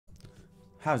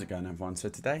How's it going, everyone? So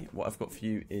today what I've got for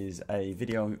you is a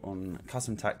video on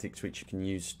custom tactics which you can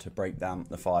use to break down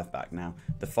the 5-back. Now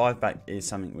the 5-back is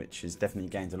something which has definitely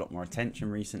gained a lot more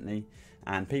attention recently,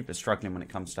 and people are struggling when it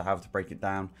comes to how to break it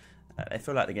down. They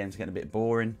feel like the game's getting a bit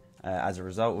boring as a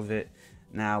result of it.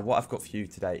 Now what I've got for you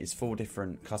today is 4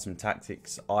 different custom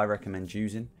tactics I recommend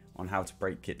using on how to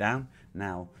break it down.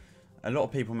 Now a lot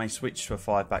of people may switch to a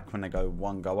 5-back when they go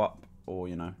 1 go up, or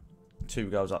 2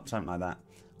 goals up, something like that,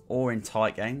 or in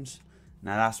tight games.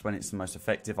 Now that's when it's the most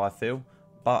effective, I feel,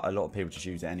 but a lot of people just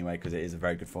use it anyway because it is a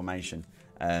very good formation.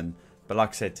 But like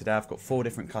I said, today I've got 4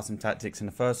 different custom tactics, and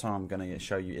the first one I'm going to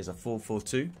show you is a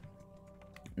 4-4-2.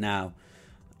 Now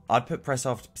I'd put press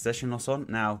after possession loss on.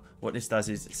 Now what this does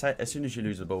is, say, as soon as you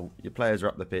lose the ball, your players are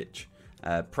up the pitch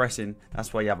pressing.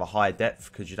 That's why you have a high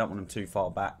depth, because you don't want them too far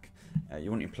back. You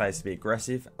want your players to be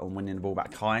aggressive and winning the ball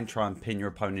back high and try and pin your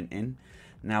opponent in.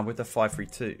 Now with the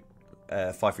 5-3-2,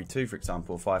 5-3-2 for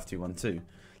example, 5-2-1-2,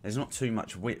 there's not too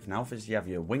much width. Now obviously you have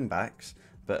your wing backs,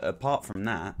 but apart from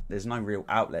that there's no real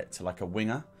outlet to like a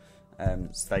winger,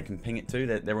 so they can ping it to.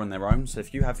 They're on their own. So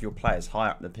if you have your players high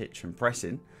up the pitch and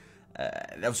pressing,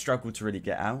 they'll struggle to really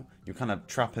get out. You kind of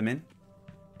trap them in,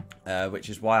 which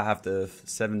is why I have the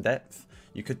 7 depth.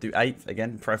 You could do 8,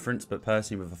 again preference, but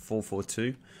personally with a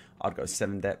 4-4-2 I'd go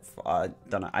 7 depth. I've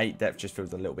done an 8 depth, just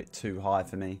feels a little bit too high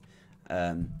for me.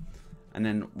 And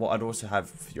then what I'd also have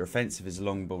for your offensive is a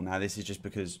long ball. Now this is just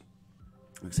because,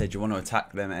 like I said, you want to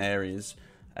attack them areas.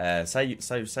 Say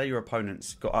your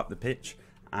opponent's got up the pitch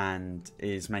and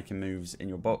is making moves in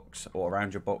your box or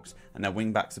around your box, and their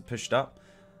wing backs are pushed up.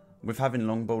 With having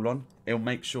long ball on, it'll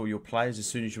make sure your players, as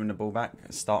soon as you win the ball back,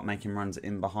 start making runs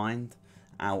in behind,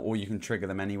 or you can trigger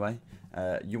them anyway.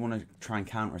 You want to try and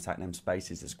counter attack them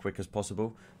spaces as quick as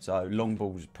possible. So long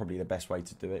ball is probably the best way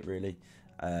to do it, really.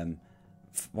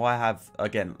 Why I have,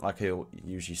 again, like I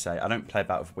usually say, I don't play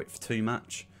about with width too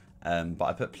much, but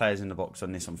I put players in the box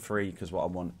on this on 3, because what I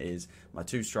want is my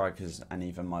 2 strikers and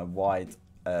even my wide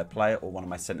player or one of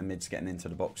my centre mids getting into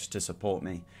the box to support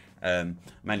me,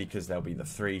 mainly because there'll be the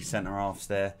 3 centre halves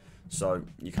there, so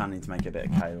you kind of need to make a bit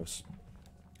of chaos.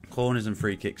 Corners and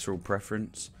free kicks are all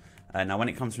preference. Now when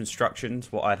it comes to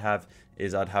instructions, what I'd have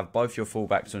is I'd have both your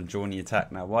fullbacks on joining the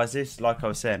attack. Now why is this? Like I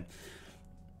was saying,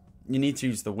 you need to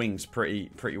use the wings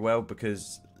pretty well,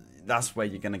 because that's where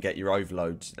you're going to get your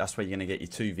overloads. That's where you're going to get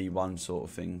your 2v1 sort of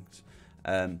things.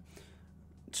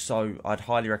 So I'd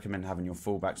highly recommend having your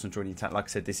fullbacks on joining attack. Like I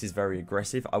said, this is very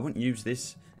aggressive. I wouldn't use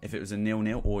this if it was a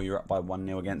 0-0 or you're up by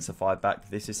 1-0 against a 5-back.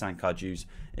 This is something I'd use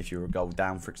if you're a goal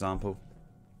down, for example.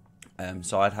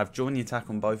 So I'd have join the attack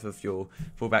on both of your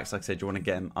fullbacks. Like I said, you want to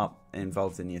get them up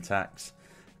involved in the attacks.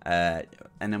 And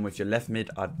then with your left mid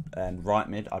and right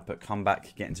mid, I'd put come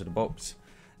back, get into the box.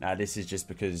 Now this is just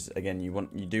because, again,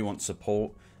 you do want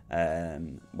support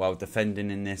while defending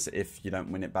in this if you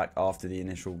don't win it back after the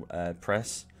initial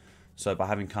press. So by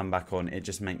having come back on, it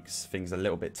just makes things a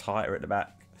little bit tighter at the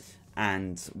back.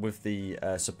 And with the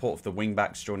support of the wing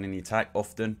backs joining the attack,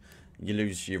 often you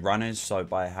lose your runners. So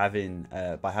by having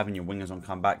your wingers on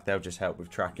come back, they'll just help with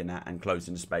tracking that and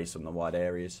closing the space on the wide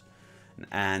areas.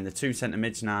 And the 2 centre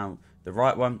mids, now the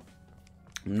right one,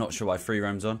 I'm not sure why 3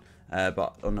 roams on,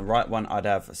 but on the right one I'd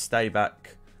have stay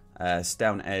back, stay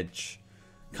on edge,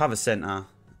 cover centre,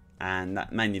 and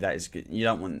mainly that is good. You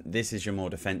don't want, this is your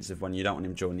more defensive one. You don't want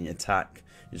him joining the attack.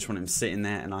 You just want him sitting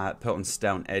there, and I put on stay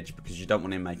on edge because you don't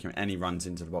want him making any runs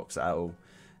into the box at all.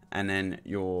 And then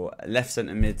your left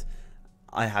centre mid,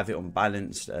 I have it on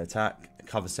balanced attack,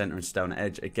 cover centre and stay on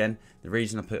edge. Again, the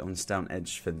reason I put it on stay on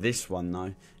edge for this one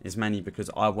though is mainly because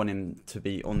I want him to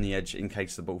be on the edge in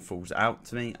case the ball falls out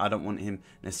to me. I don't want him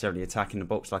necessarily attacking the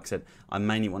box. Like I said, I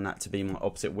mainly want that to be my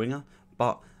opposite winger,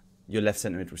 but your left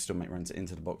centre mid will still make runs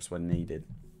into the box when needed.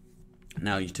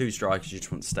 Now your 2 strikers, you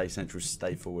just want to stay central,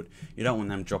 stay forward. You don't want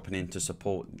them dropping in to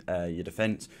support your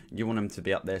defence. You want them to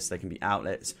be up there so they can be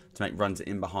outlets to make runs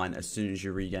in behind as soon as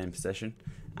you regain possession.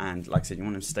 And like I said, you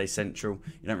want them to stay central.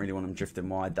 You don't really want them drifting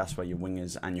wide. That's where your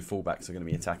wingers and your fullbacks are going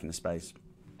to be attacking the space.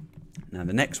 Now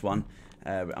the next one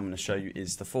I'm going to show you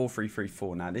is the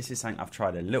 4-3-3-4. Now this is something I've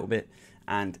tried a little bit,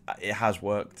 and it has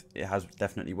worked. It has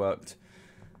definitely worked.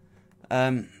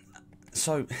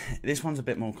 So this one's a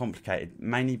bit more complicated,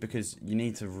 mainly because you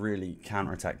need to really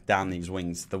counter-attack down these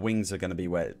wings. The wings are going to be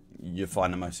where you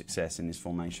find the most success in this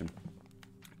formation.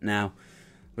 Now,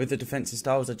 with the defensive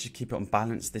styles, I just keep it on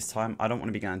balance this time. I don't want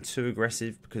to be going too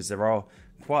aggressive because there are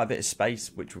quite a bit of space,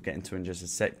 which we'll get into in just a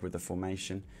sec with the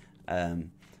formation. But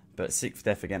 6th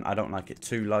depth, again, I don't like it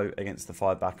too low against the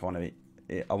 5-back.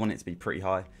 I want it to be pretty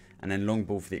high. And then long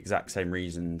ball for the exact same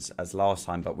reasons as last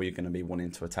time, but we're going to be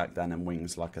wanting to attack down them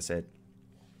wings, like I said.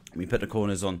 We put the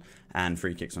corners on and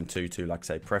free kicks on 2-2, like I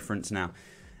say, preference. Now,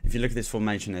 if you look at this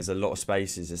formation, there's a lot of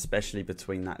spaces, especially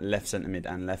between that left centre mid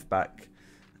and left back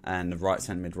and the right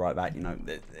centre mid, right back. You know,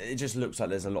 it just looks like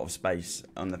there's a lot of space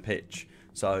on the pitch.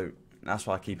 So that's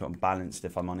why I keep it unbalanced,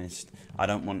 if I'm honest. I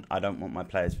don't want my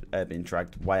players being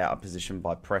dragged way out of position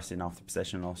by pressing after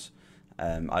possession loss.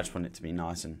 I just want it to be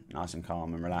nice and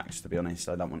calm and relaxed, to be honest.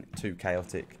 I don't want it too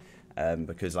chaotic.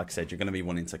 Because, like I said, you're going to be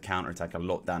wanting to counter-attack a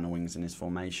lot down the wings in this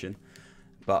formation.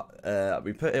 But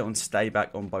we put it on stay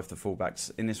back on both the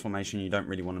fullbacks. In this formation, you don't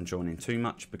really want them joining too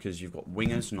much because you've got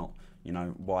wingers, not, you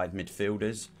know, wide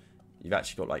midfielders. You've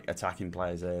actually got like attacking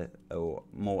players there, or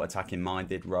more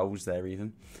attacking-minded roles there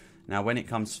even. Now, when it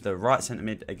comes to the right centre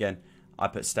mid, again, I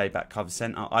put stay back, cover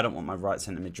centre. I don't want my right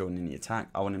centre mid joining the attack.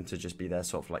 I want him to just be there,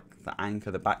 sort of like the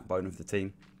anchor, the backbone of the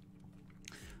team.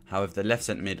 However, the left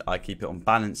centre mid, I keep it on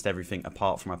balanced everything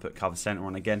apart from I put cover centre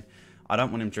on again. I don't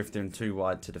want him drifting too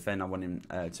wide to defend. I want him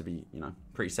to be, you know,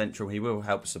 pretty central. He will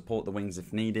help support the wings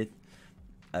if needed.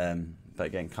 But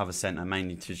again, cover centre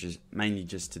mainly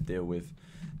just to deal with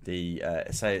the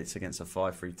say it's against a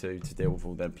 5-3-2, to deal with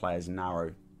all their players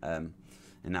narrow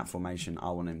in that formation.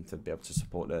 I want him to be able to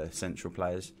support the central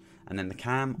players. And then the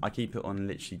cam, I keep it on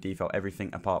literally default everything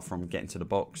apart from getting to the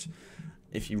box.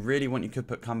 If you really want, you could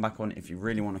put comeback on. If you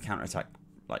really want to counter-attack,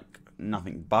 like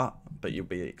nothing but you'll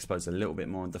be exposed a little bit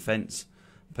more on defence,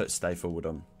 put stay forward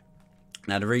on.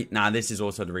 Now, this is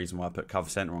also the reason why I put cover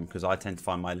centre on, because I tend to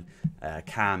find my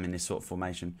cam in this sort of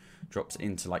formation drops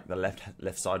into like the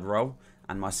left side role,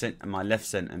 and my left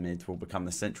centre mid will become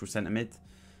the central centre mid.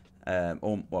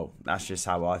 Well, that's just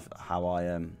how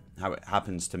it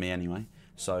happens to me anyway.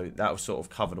 So that will sort of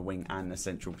cover the wing and the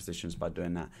central positions by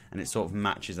doing that, and it sort of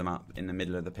matches them up in the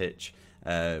middle of the pitch.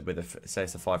 Say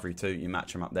it's a 5-3-2, you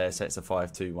match them up there. Say it's a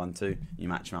 5-2-1-2, you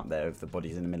match them up there if the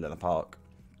body's in the middle of the park.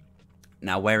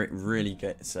 Now, where it really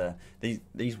gets these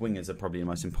wingers are probably the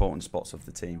most important spots of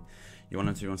the team. You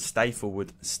want them to stay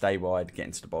forward, stay wide, get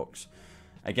into the box.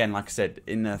 Again, like I said,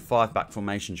 in the 5-back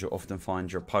formations, you'll often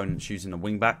find your opponents using the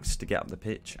wing backs to get up the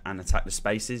pitch and attack the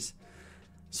spaces.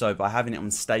 So by having it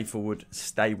on stay forward,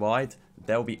 stay wide,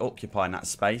 they'll be occupying that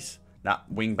space that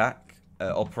wing back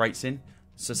operates in.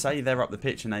 So say they're up the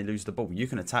pitch and they lose the ball, you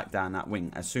can attack down that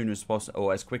wing as soon as possible,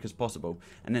 or as quick as possible.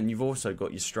 And then you've also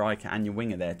got your striker and your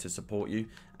winger there to support you,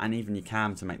 and even your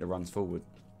cam to make the runs forward.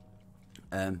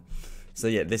 So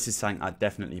yeah, this is something I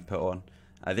definitely put on.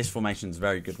 This formation is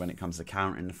very good when it comes to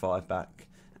countering the 5-back.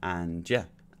 And yeah,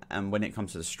 and when it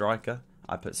comes to the striker,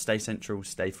 I put stay central,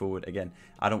 stay forward. Again,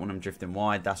 I don't want him drifting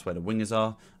wide. That's where the wingers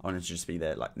are. I want him to just be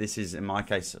there. Like this is, in my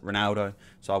case, Ronaldo.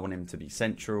 So I want him to be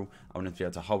central. I want him to be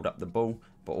able to hold up the ball,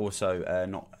 but also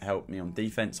not help me on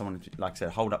defence. I want him to, like I said,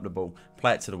 hold up the ball,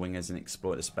 play it to the wingers and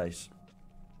exploit the space.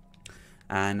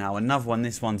 And now another one,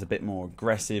 this one's a bit more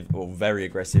aggressive, or very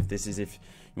aggressive. This is if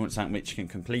you want something which can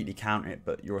completely counter it,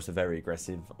 but you're also very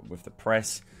aggressive with the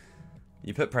press.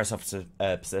 You put press after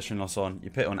possession loss on, you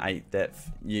put it on 8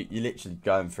 depth, you're literally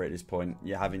going for it at this point.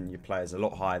 You're having your players a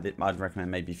lot higher. I'd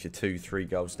recommend maybe if you're 2-3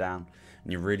 goals down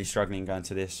and you're really struggling going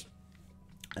to this,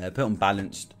 put on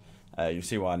balanced. You'll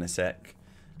see why in a sec.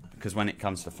 Because when it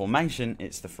comes to formation,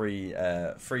 it's the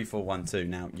 3-4-1-2.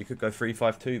 Now, you could go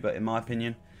 3-5-2, but in my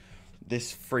opinion,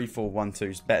 this 3-4-1-2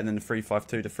 is better than the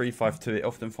 3-5-2. The 3-5-2,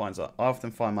 I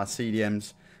often find my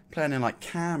CDMs playing in like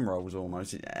cam roles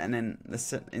almost, and then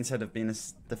instead of being a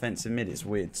defensive mid, it's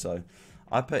weird. So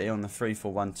I put it on the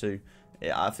 3-4-1-2.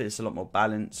 I think it's a lot more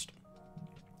balanced.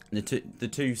 The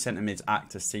two centre mids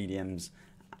act as CDMs,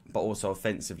 but also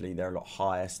offensively they're a lot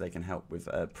higher, so they can help with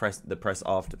the press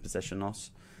after possession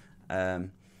loss.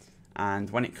 And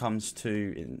when it comes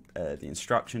to the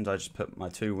instructions, I just put my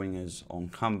 2 wingers on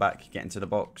comeback, get into the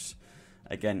box.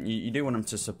 Again, you do want them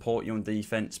to support you on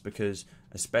defence, because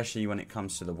especially when it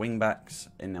comes to the wing backs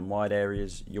in them wide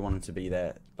areas, you want them to be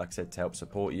there, like I said, to help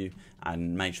support you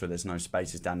and make sure there's no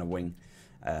spaces down the wing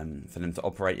for them to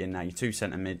operate in. Now, your 2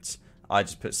 centre mids, I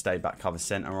just put stay back, cover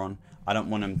centre on. I don't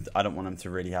want them to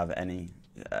really have any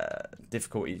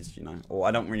difficulties, you know, or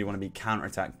I don't really want to be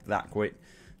counter-attacked that quick.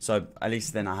 So at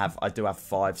least then I do have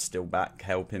 5 still back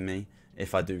helping me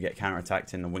if I do get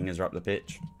counter-attacked and the wingers are up the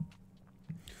pitch.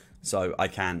 So I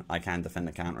can defend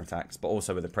the counter-attacks, but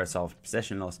also with the press after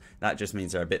possession loss, that just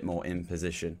means they're a bit more in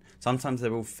position. Sometimes they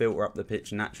will filter up the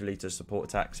pitch naturally to support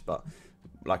attacks, but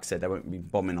like I said, they won't be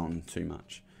bombing on too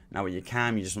much. Now with your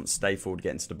cam, you just want to stay forward,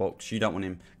 get into the box. You don't want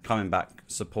him coming back,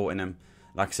 supporting him.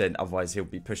 Like I said, otherwise he'll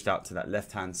be pushed out to that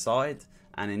left-hand side.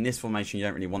 And in this formation, you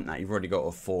don't really want that. You've already got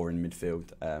a 4 in midfield.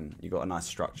 You've got a nice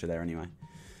structure there anyway.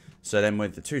 So then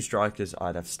with the 2 strikers,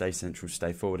 I'd have stay central,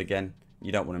 stay forward again.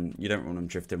 You don't want them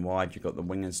drifting wide. You've got the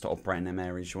wingers to operate in them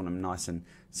areas. You want them nice and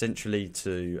centrally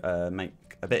to make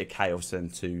a bit of chaos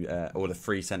into all the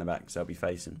three centre backs they'll be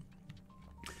facing.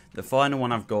 The final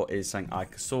one I've got is something I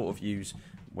sort of use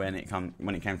when it came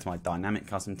to my dynamic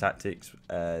custom tactics.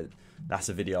 That's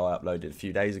a video I uploaded a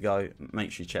few days ago.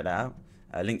 Make sure you check that out.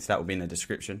 Link to that will be in the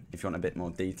description if you want a bit more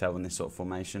detail on this sort of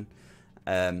formation.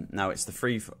 Now it's the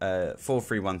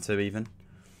 4-3-1-2 even.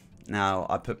 Now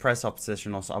I put press up,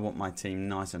 possession loss. I want my team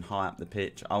nice and high up the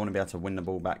pitch. I want to be able to win the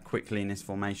ball back quickly in this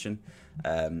formation.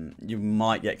 You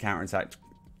might get counter-attacked.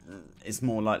 It's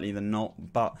more likely than not,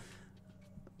 but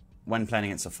when playing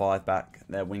against a 5-back,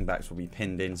 their wing-backs will be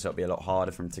pinned in, so it'll be a lot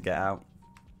harder for them to get out.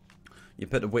 You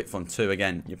put the width on 2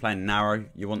 again. You're playing narrow.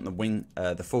 You want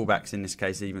the full-backs in this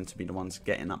case even to be the ones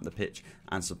getting up the pitch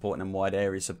and supporting them wide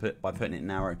areas. So by putting it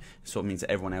narrow, it sort of means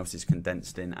that everyone else is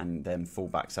condensed in and then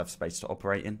full-backs have space to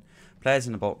operate in. Players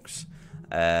in the box.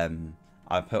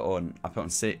 I put on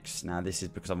 6. Now this is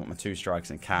because I want my 2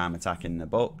 strikers and Cam attacking the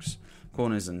box.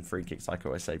 Corners and free kicks, like I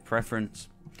always say, preference.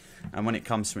 And when it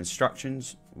comes to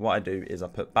instructions, what I do is I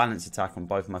put balanced attack on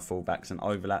both my fullbacks and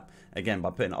overlap. Again,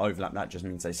 by putting overlap, that just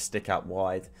means they stick out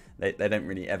wide. They don't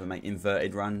really ever make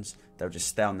inverted runs. They'll just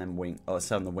stay on them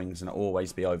stay on the wings and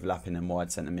always be overlapping them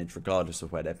wide centre mid, regardless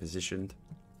of where they're positioned.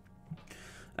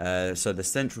 So the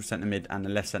central centre mid and the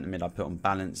left centre mid I put on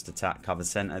balanced attack, cover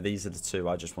centre. These are the 2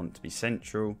 I just want to be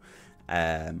central.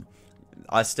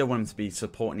 I still want them to be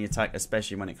supporting the attack,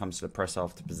 especially when it comes to the press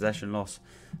after possession loss,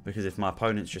 because if my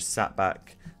opponent's just sat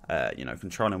back,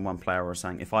 controlling one player or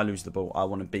something, if I lose the ball, I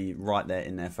want to be right there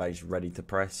in their face, ready to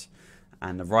press.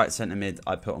 And the right centre mid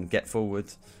I put on get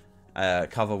forward,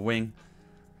 cover wing.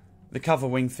 The cover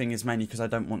wing thing is mainly because I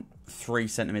don't want 3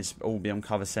 centre mids all be on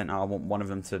cover centre. I want one of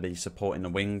them to be supporting the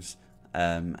wings.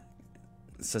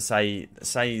 So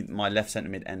say my left centre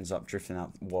mid ends up drifting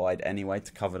out wide anyway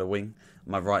to cover the wing.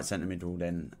 My right centre mid will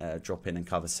then drop in and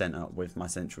cover centre with my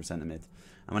central centre mid.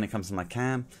 And when it comes to my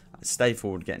Cam, I stay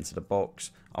forward, get into the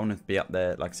box. I want them to be up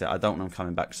there. Like I said, I don't want them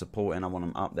coming back supporting. I want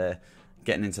them up there,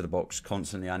 getting into the box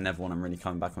constantly. I never want them really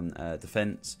coming back on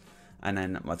defence. And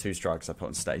then my 2 strikers I put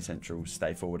on stay central,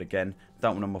 stay forward again.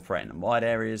 Don't want them operating in wide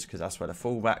areas because that's where the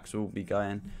fullbacks will be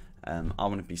going. I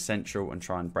want to be central and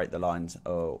try and break the lines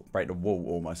or break the wall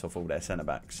almost off all their centre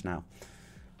backs. Now,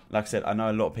 like I said, I know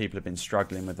a lot of people have been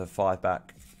struggling with a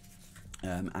 5-back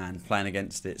and playing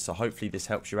against it. So hopefully this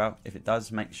helps you out. If it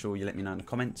does, make sure you let me know in the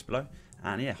comments below.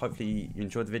 And yeah, hopefully you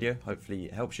enjoyed the video. Hopefully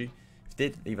it helps you. If you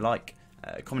did, leave a like.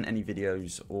 Comment any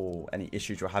videos or any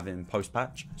issues you're having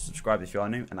post-patch. Subscribe if you are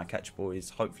new. And I'll catch you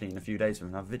boys hopefully in a few days with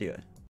another video.